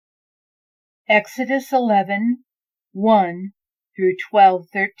Exodus 11:1 through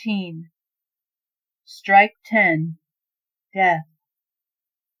 12:13. Strike 10. Death.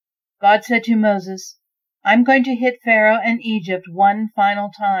 God said to Moses, I'm going to hit Pharaoh and Egypt one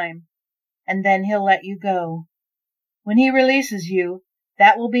final time, and then he'll let you go. When he releases you,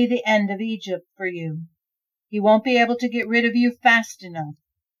 that will be the end of Egypt for you. He won't be able to get rid of you fast enough.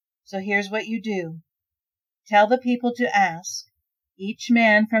 So here's what you do. Tell the people to ask, each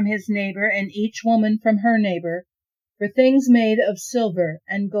man from his neighbor and each woman from her neighbor, for things made of silver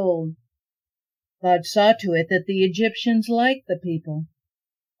and gold. God saw to it that the Egyptians liked the people.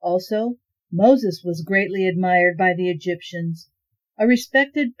 Also, Moses was greatly admired by the Egyptians, a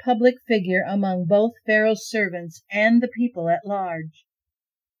respected public figure among both Pharaoh's servants and the people at large.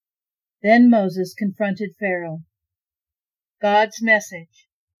 Then Moses confronted Pharaoh. God's message.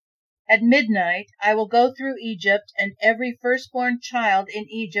 At midnight I will go through Egypt, and every firstborn child in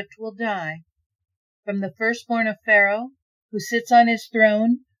Egypt will die, from the firstborn of Pharaoh, who sits on his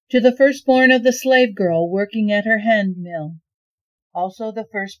throne, to the firstborn of the slave girl working at her hand mill, also the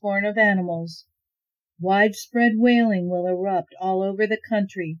firstborn of animals. Widespread wailing will erupt all over the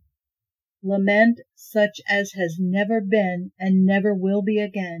country, lament such as has never been and never will be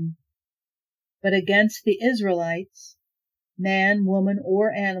again. But against the Israelites, man, woman,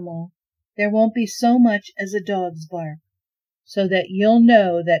 or animal, there won't be so much as a dog's bark, so that you'll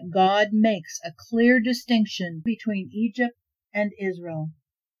know that God makes a clear distinction between Egypt and Israel.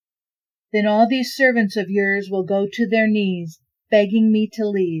 Then all these servants of yours will go to their knees, begging me to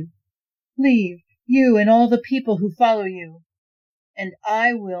leave. Leave, you and all the people who follow you, and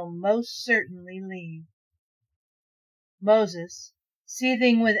I will most certainly leave. Moses,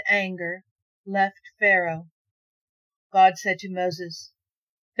 seething with anger, left Pharaoh. God said to Moses,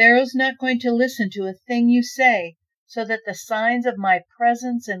 Pharaoh's not going to listen to a thing you say, so that the signs of my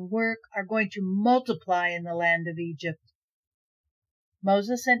presence and work are going to multiply in the land of Egypt.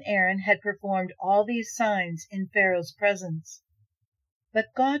 Moses and Aaron had performed all these signs in Pharaoh's presence.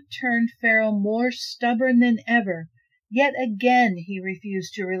 But God turned Pharaoh more stubborn than ever. Yet again he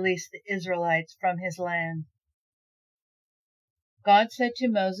refused to release the Israelites from his land. God said to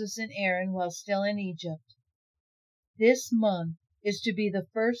Moses and Aaron while still in Egypt, This month is to be the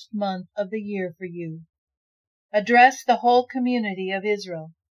first month of the year for you. Address the whole community of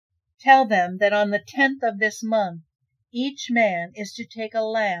Israel. Tell them that on the 10th of this month, each man is to take a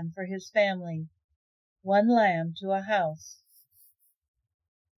lamb for his family, one lamb to a house.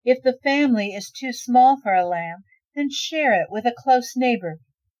 If the family is too small for a lamb, then share it with a close neighbor,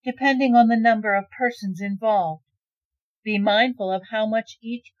 depending on the number of persons involved. Be mindful of how much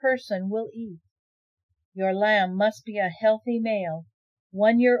each person will eat. Your lamb must be a healthy male,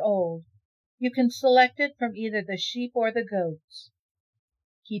 1 year old. You can select it from either the sheep or the goats.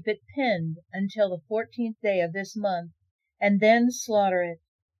 Keep it pinned until the 14th day of this month, and then slaughter it.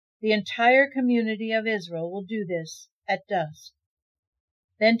 The entire community of Israel will do this at dusk.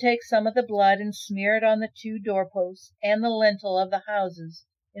 Then take some of the blood and smear it on the 2 doorposts and the lintel of the houses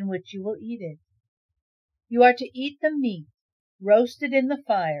in which you will eat it. You are to eat the meat, roasted in the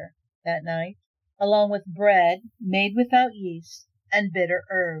fire, that night, along with bread made without yeast and bitter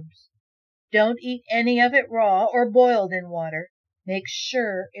herbs. Don't eat any of it raw or boiled in water. Make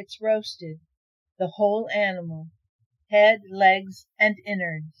sure it's roasted, the whole animal, head, legs, and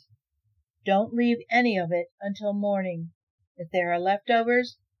innards. Don't leave any of it until morning. If there are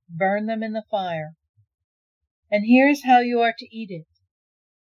leftovers, burn them in the fire. And here's how you are to eat it.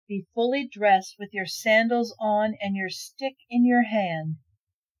 Be fully dressed with your sandals on and your stick in your hand.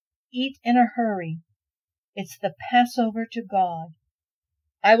 Eat in a hurry. It's the Passover to God.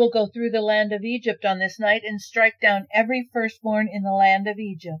 I will go through the land of Egypt on this night and strike down every firstborn in the land of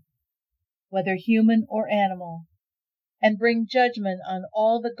Egypt, whether human or animal, and bring judgment on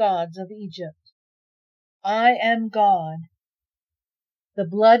all the gods of Egypt. I am God. The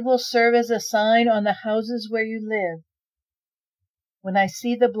blood will serve as a sign on the houses where you live. When I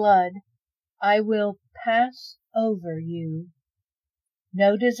see the blood, I will pass over you.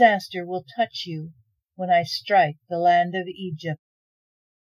 No disaster will touch you when I strike the land of Egypt.